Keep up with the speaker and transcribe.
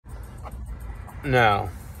Now,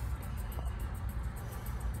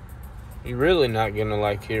 you're really not going to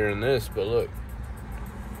like hearing this, but look.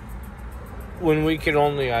 When we could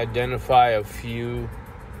only identify a few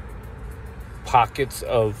pockets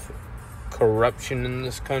of corruption in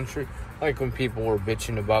this country, like when people were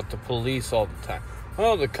bitching about the police all the time.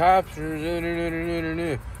 Oh, the cops are...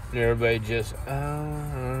 And everybody just...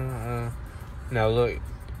 Now, look,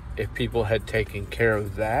 if people had taken care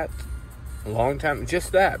of that a long time...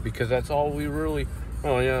 Just that, because that's all we really...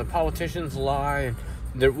 Oh, yeah, politicians lie.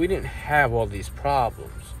 And we didn't have all these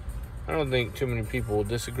problems. I don't think too many people will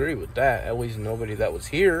disagree with that. At least nobody that was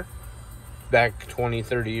here back 20,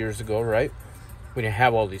 30 years ago, right? We didn't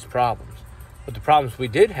have all these problems. But the problems we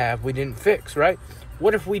did have, we didn't fix, right?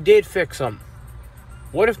 What if we did fix them?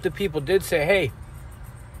 What if the people did say, hey,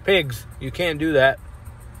 pigs, you can't do that.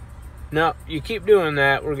 No, you keep doing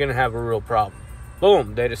that, we're going to have a real problem.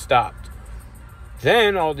 Boom, they'd have stopped.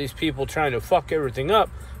 Then all these people trying to fuck everything up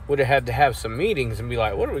would have had to have some meetings and be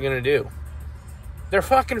like, what are we going to do? They're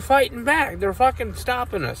fucking fighting back. They're fucking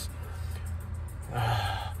stopping us.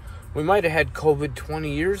 We might have had COVID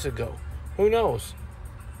 20 years ago. Who knows?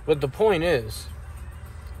 But the point is,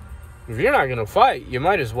 if you're not going to fight, you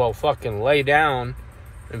might as well fucking lay down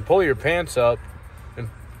and pull your pants up and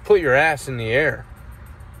put your ass in the air.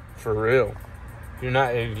 For real.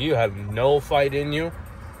 If you have no fight in you,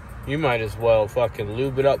 you might as well fucking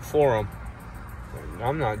lube it up for them.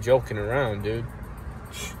 I'm not joking around, dude.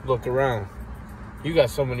 Look around. You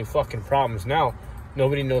got so many fucking problems now,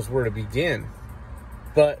 nobody knows where to begin.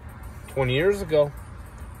 But 20 years ago,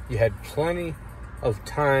 you had plenty of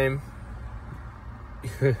time.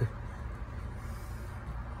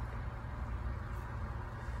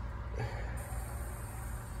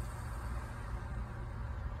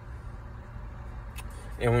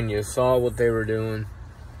 And when you saw what they were doing,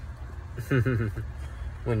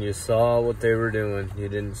 you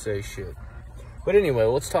didn't say shit. But anyway,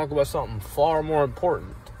 let's talk about something far more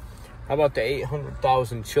important. How about the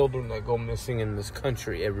 800,000 children that go missing in this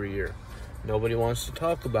country every year? Nobody wants to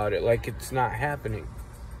talk about it like it's not happening.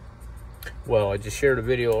 Well, I just shared a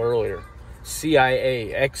video earlier.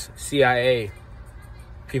 CIA, ex-CIA,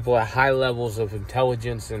 people at high levels of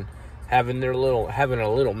intelligence and having a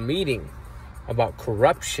little meeting about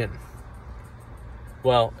corruption.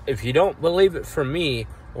 Well, if you don't believe it from me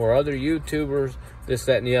or other YouTubers, this,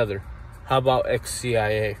 that, and the other, how about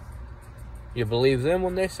ex-CIA? You believe them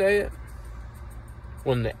when they say it?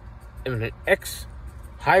 When an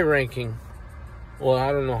ex-high-ranking, well,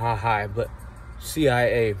 I don't know how high, but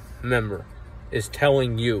CIA member is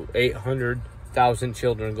telling you 800,000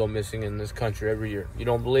 children go missing in this country every year. You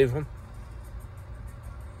don't believe him?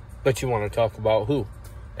 But you want to talk about who?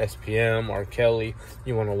 SPM, R. Kelly.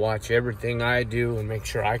 You want to watch everything I do and make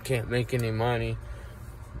sure I can't make any money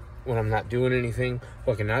when I'm not doing anything.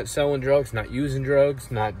 Fucking not selling drugs, not using drugs,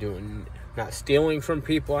 not stealing from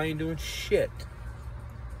people. I ain't doing shit.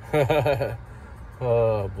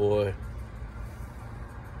 Oh, boy.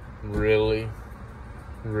 Really?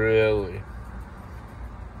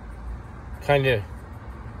 Kind of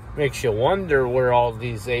makes you wonder where all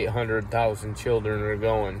these 800,000 children are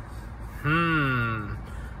going.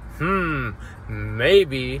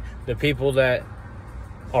 Maybe the people that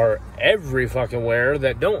are every fucking where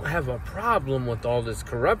that don't have a problem with all this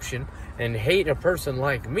corruption and hate a person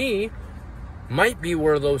like me might be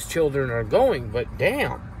where those children are going. But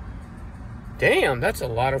damn, that's a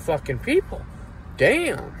lot of fucking people.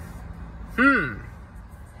 Damn.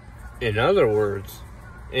 In other words,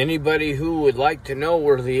 anybody who would like to know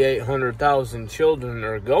where the 800,000 children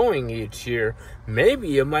are going each year, maybe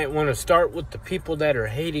you might want to start with the people that are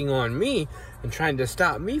hating on me and trying to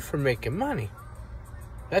stop me from making money.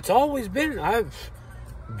 That's always been, I've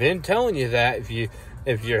been telling you that.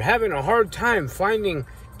 If you're having a hard time finding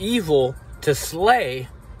evil to slay,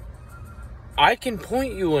 I can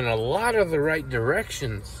point you in a lot of the right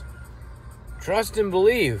directions. Trust and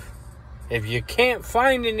believe. If you can't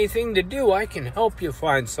find anything to do, I can help you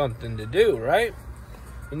find something to do, right?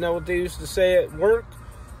 Isn't that what they used to say at work?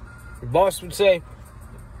 Your boss would say,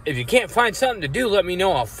 if you can't find something to do, let me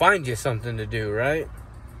know. I'll find you something to do, right?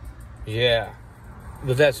 Yeah.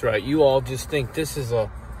 But that's right. You all just think this is a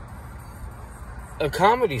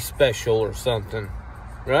comedy special or something,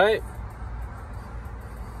 right?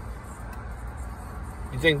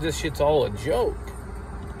 You think this shit's all a joke,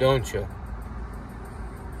 don't you?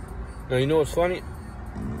 Now, you know what's funny?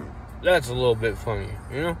 That's a little bit funny,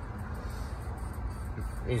 you know?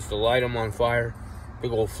 I used to light them on fire,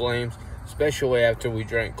 big old flames, especially after we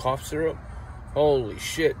drank cough syrup. Holy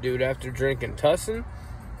shit, dude, after drinking Tussin,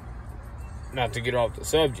 not to get off the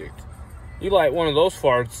subject, you light one of those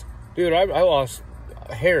farts, Dude, I lost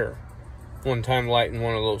hair one time lighting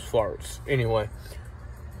one of those farts. Anyway,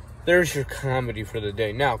 there's your comedy for the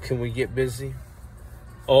day. Now, can we get busy?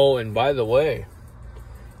 Oh, and by the way,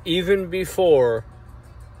 even before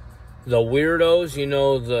the weirdos, you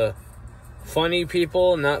know, the funny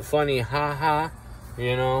people, not funny, haha,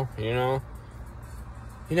 you know who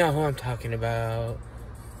I'm talking about,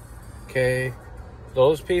 okay?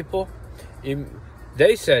 Those people,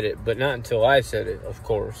 they said it, but not until I said it, of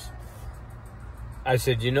course. I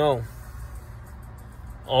said,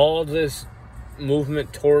 all this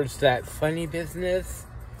movement towards that funny business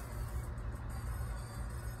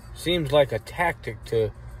seems like a tactic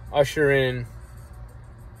to usher in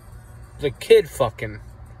the kid fucking.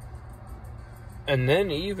 And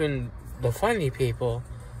then even the funny people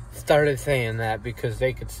started saying that because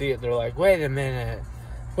they could see it. They're like, wait a minute.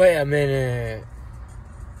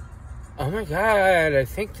 Oh my God, I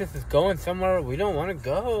think this is going somewhere we don't want to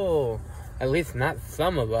go. At least not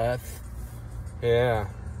some of us. Yeah.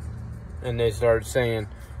 And they started saying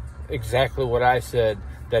exactly what I said,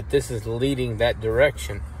 that this is leading that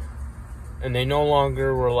direction. And they no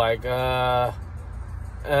longer were like, yeah,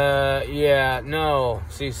 no.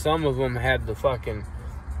 See, some of them had the fucking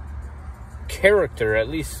character, at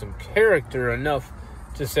least some character enough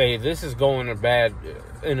to say this is going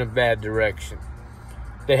in a bad direction.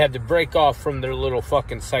 They had to break off from their little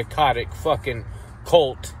fucking psychotic fucking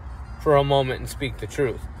cult for a moment and speak the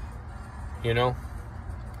truth.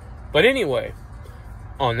 But anyway,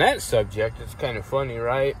 on that subject, it's kind of funny,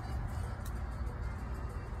 right?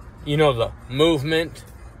 The movement,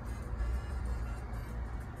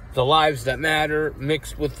 the lives that matter,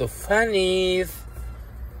 mixed with the funnies.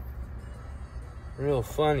 Real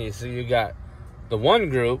funny. So you got the one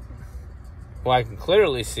group, who I can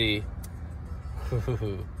clearly see,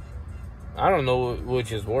 I don't know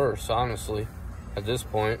which is worse, honestly, at this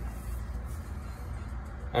point.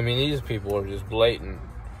 I mean, these people are just blatant.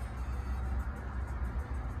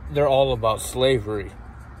 They're all about slavery.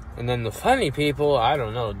 And then the funny people, I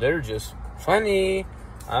don't know, they're just funny.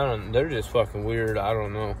 They're just fucking weird. I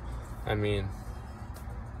don't know. I mean,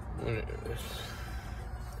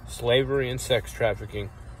 slavery and sex trafficking,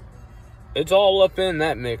 it's all up in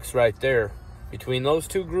that mix right there. Between those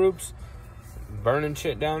two groups, burning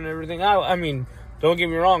shit down and everything. I mean, don't get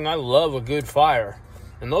me wrong, I love a good fire.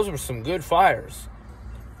 And those were some good fires.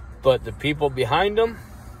 But the people behind them,